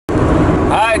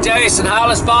Hi, Jason,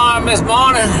 Hollis Farms this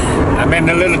morning. I'm in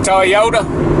the little Toyota,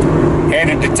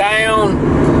 headed to town.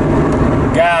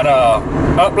 Got to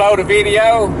upload a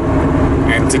video,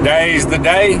 and today's the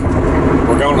day.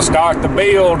 We're going to start the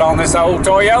build on this old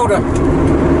Toyota.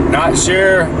 Not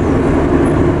sure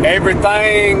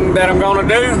everything that I'm going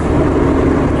to do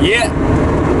yet,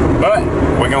 but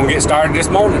we're going to get started this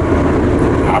morning.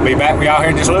 I'll be back with y'all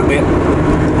here in just a little bit.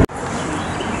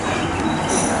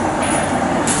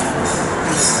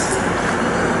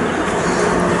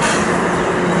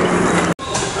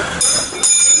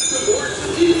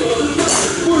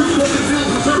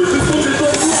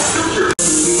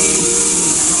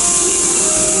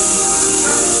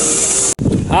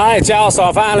 Alright y'all, so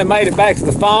I finally made it back to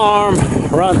the farm,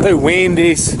 run through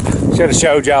Wendy's. Should have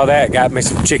showed y'all that. Got me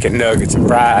some chicken nuggets and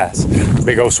fries.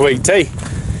 Big old sweet tea.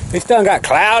 It's done got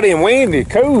cloudy and windy.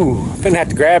 Cool. Finna have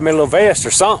to grab me a little vest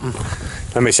or something.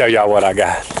 Let me show y'all what I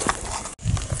got.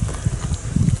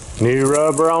 New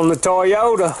rubber on the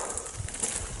Toyota.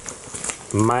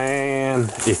 Man,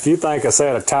 if you think a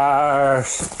set of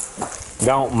tires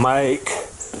don't make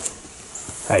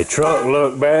a truck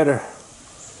look better,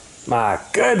 my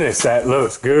goodness, that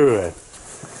looks good.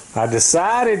 I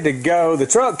decided to go, the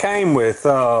truck came with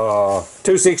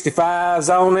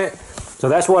 265s on it, so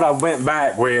that's what I went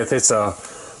back with. It's a,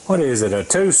 what is it, a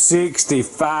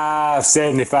 265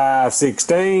 75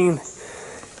 16,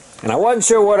 and I wasn't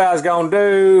sure what I was gonna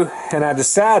do, and I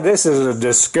decided this is a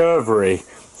Discovery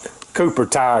Cooper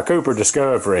tire, Cooper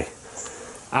Discovery.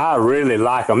 I really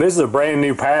like them. This is a brand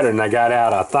new pattern they got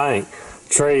out, I think.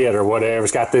 Tread or whatever.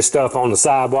 It's got this stuff on the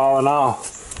sidewall and all.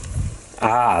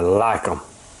 I like them.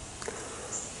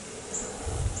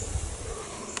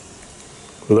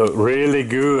 Look really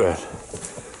good.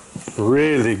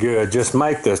 Really good. Just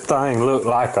make this thing look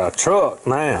like a truck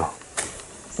now.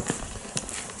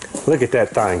 Look at that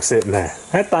thing sitting there.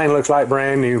 That thing looks like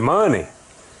brand new money.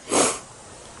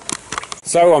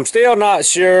 So I'm still not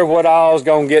sure what I was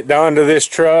going to get done to this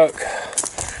truck.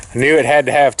 I knew it had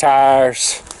to have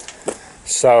tires.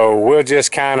 So we'll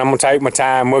just I'm going to take my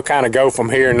time. We'll kind of go from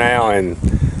here now and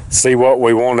see what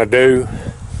we want to do.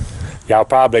 Y'all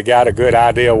probably got a good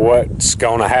idea what's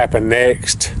going to happen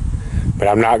next, but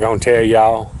I'm not going to tell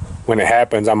y'all. When it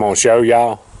happens, I'm going to show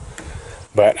y'all.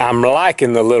 But I'm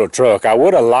liking the little truck. I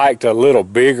would have liked a little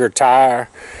bigger tire,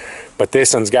 but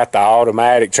this one's got the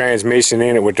automatic transmission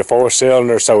in it with the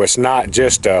 4-cylinder, so it's not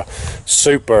just a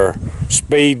super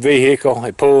speed vehicle.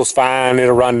 It pulls fine.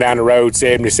 It'll run down the road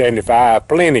 70, 75.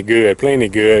 Plenty good, plenty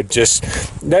good. Just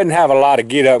doesn't have a lot of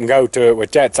get up and go to it,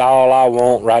 which that's all I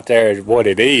want right there is what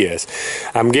it is.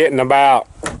 I'm getting about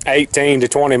 18 to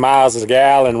 20 miles a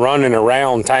gallon running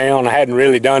around town. I hadn't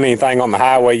really done anything on the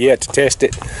highway yet to test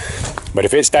it, but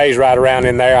if it stays right around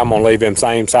in there, I'm gonna leave them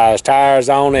same size tires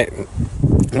on it.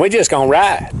 We're just gonna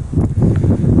ride.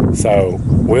 So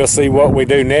we'll see what we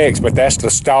do next, but that's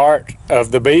the start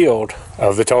of the build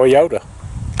of the Toyota.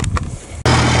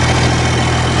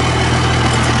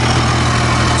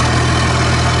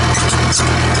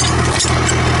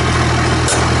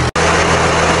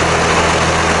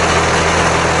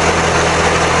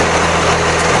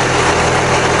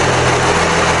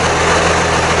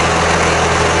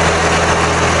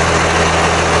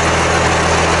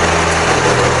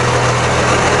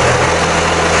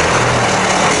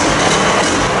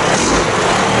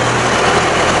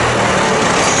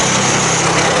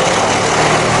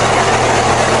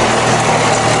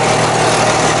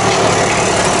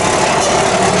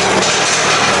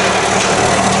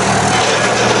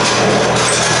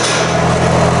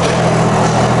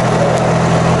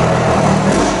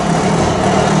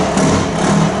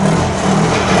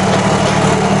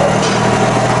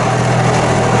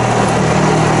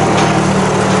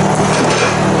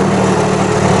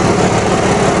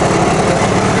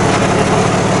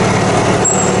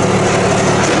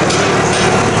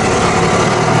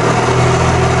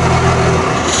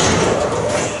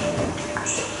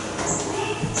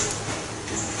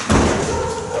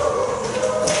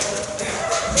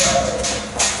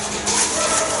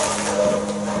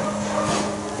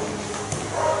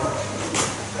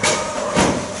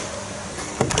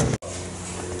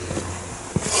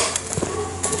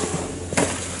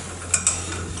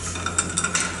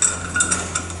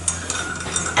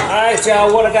 Alright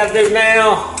y'all, what I gotta do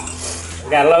now, I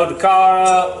gotta load the car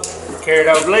up, carry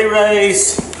those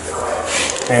Blu-rays,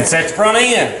 and set the front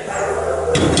end.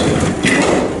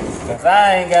 Cause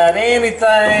I ain't got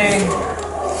anything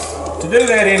to do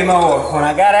that anymore. When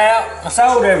I got out, I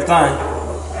sold everything.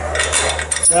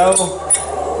 So,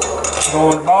 I'm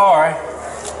going to borrow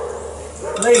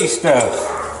these stuff.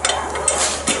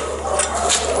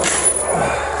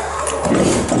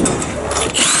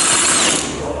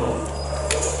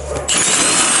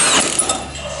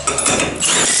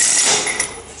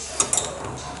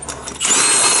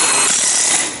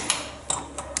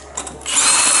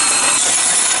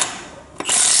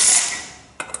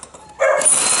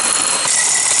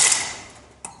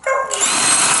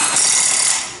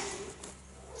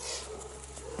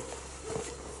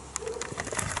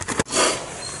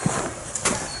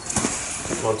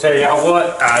 Tell y'all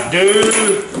what, I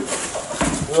do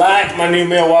like my new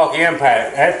Milwaukee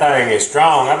Impact. That thing is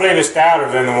strong. I believe it's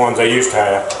stouter than the ones I used to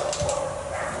have.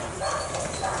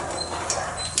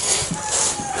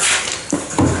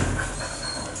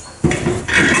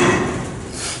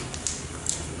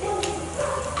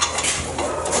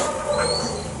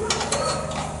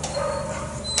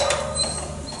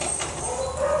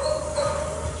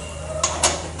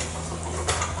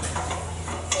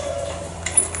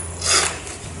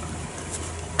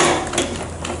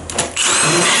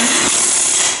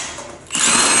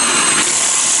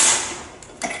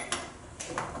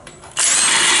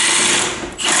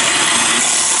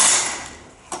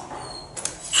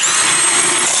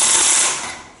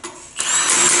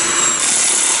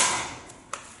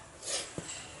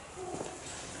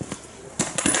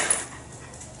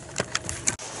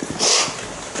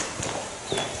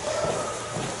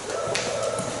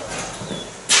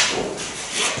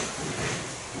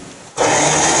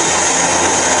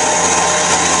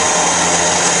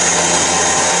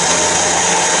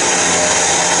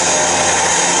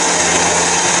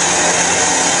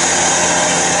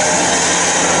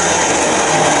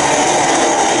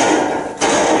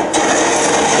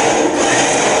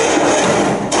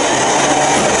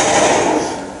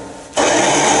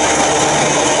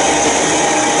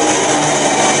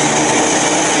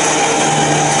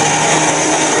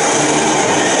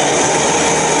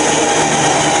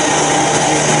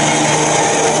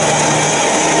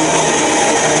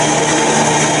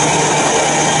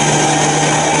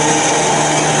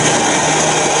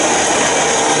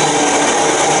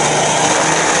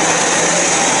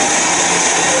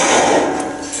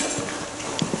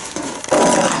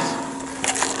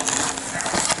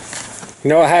 You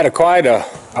know, I had quite a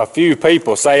few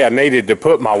people say I needed to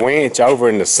put my winch over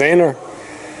in the center,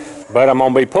 but I'm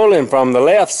going to be pulling from the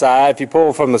left side. If you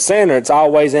pull from the center, it's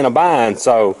always in a bind.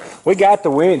 So we got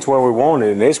the winch where we want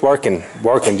it, and it's working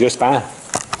just fine.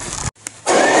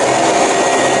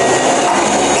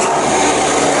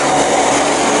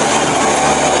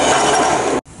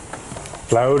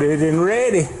 Loaded and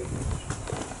ready.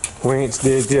 Winch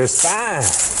did just fine.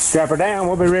 Strap her down,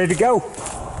 we'll be ready to go.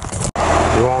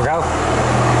 You want to go?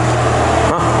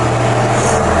 Huh?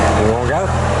 You want to go?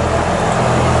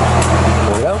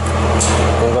 Want to go?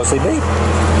 Want to go see B?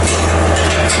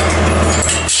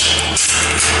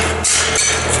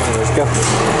 Let's go.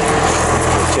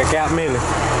 Let's check out Millie.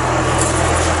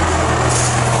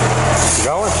 You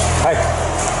going? Hey.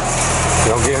 You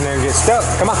don't get in there and get stuck.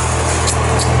 Come on.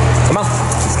 Come on.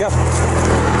 Let's go.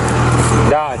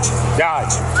 Dodge.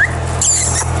 Dodge.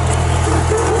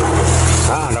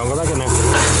 Don't go back in there.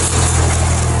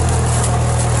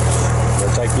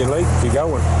 They'll take your leak. Keep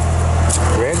going.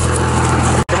 Ready?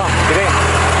 Come on, get in.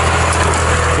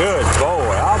 Good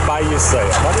boy. All by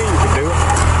yourself. I knew you could do it.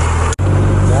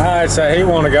 Alright, so he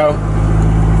want to go.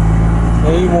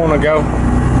 He want to go.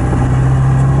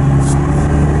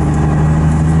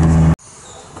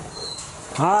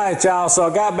 Alright, y'all, so I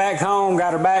got back home,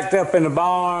 got her backed up in the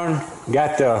barn.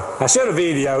 I should have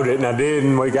videoed it and I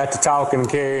didn't. We got to talking and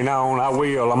carrying on. I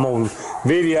will. I'm going to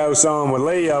video some with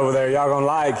Lee over there. Y'all going to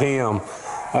like him.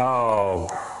 Oh,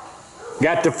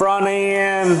 got the front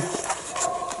end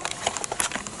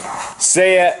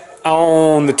set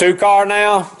on the 2-car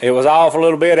now. It was off a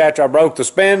little bit after I broke the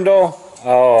spindle.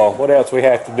 Oh, what else we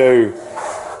have to do?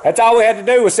 That's all we had to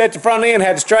do was set the front end.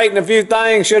 Had to straighten a few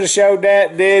things. Should have showed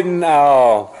that. Didn't.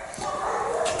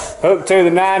 Hooked to the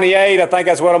 98. I think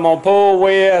that's what I'm going to pull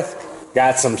with.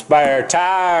 Got some spare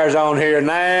tires on here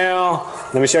now.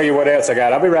 Let me show you what else I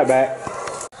got. I'll be right back.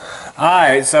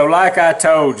 Alright, so like I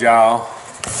told y'all,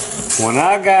 when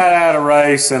I got out of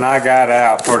racing, I got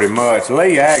out pretty much.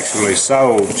 Lee actually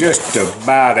sold just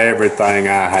about everything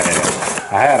I had.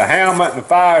 I had a helmet and a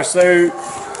fire suit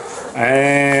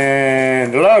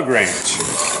and a lug wrench.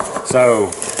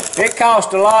 So it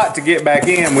cost a lot to get back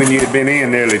in when you'd been in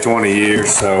nearly 20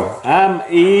 years. So I'm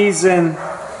easing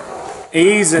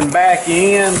back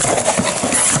in,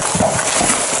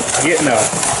 getting a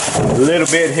little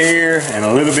bit here and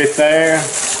a little bit there.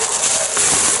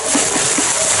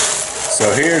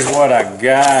 So here's what I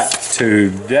got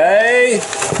today.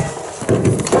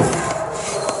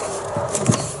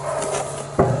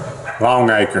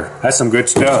 Longacre. That's some good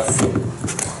stuff.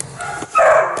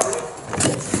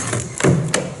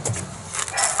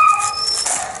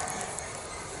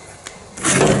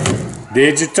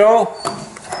 Digital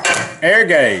air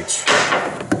gauge.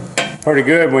 Pretty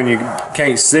good when you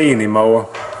can't see anymore.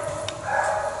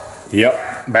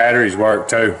 Yep, batteries work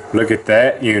too. Look at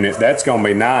that unit. That's gonna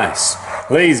be nice.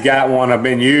 Lee's got one. I've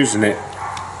been using it.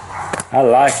 I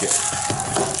like it.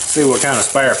 See what kind of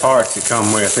spare parts it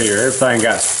come with here. Everything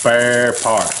got spare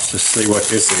parts. Let's see what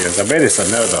this is. I bet it's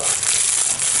another.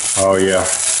 Oh yeah,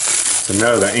 it's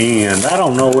another end. I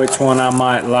don't know which one I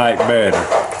might like better.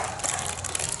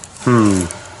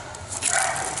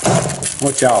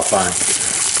 What y'all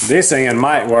think? This end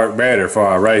might work better for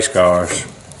our race cars.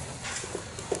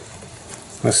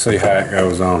 Let's see how it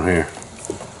goes on here.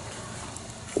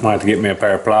 Might have to get me a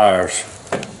pair of pliers.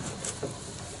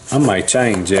 I may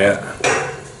change that.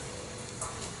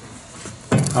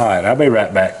 Alright, I'll be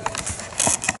right back.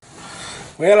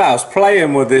 Well, I was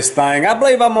playing with this thing. I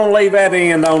believe I'm going to leave that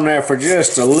end on there for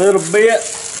just a little bit.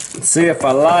 See if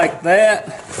I like that.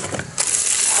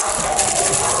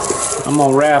 I'm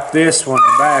going to wrap this one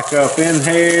back up in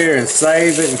here and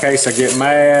save it in case I get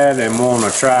mad and want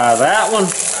to try that one.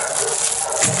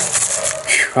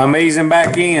 I'm easing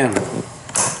back in.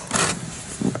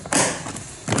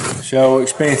 So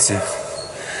expensive.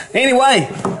 Anyway,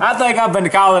 I think I'm going to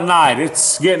call it a night.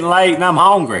 It's getting late and I'm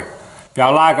hungry. If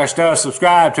y'all like our stuff,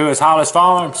 subscribe to us, Hollis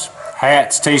Farms.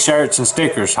 Hats, t-shirts, and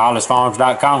stickers,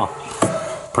 hollisfarms.com.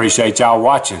 Appreciate y'all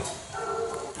watching.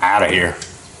 Out of here.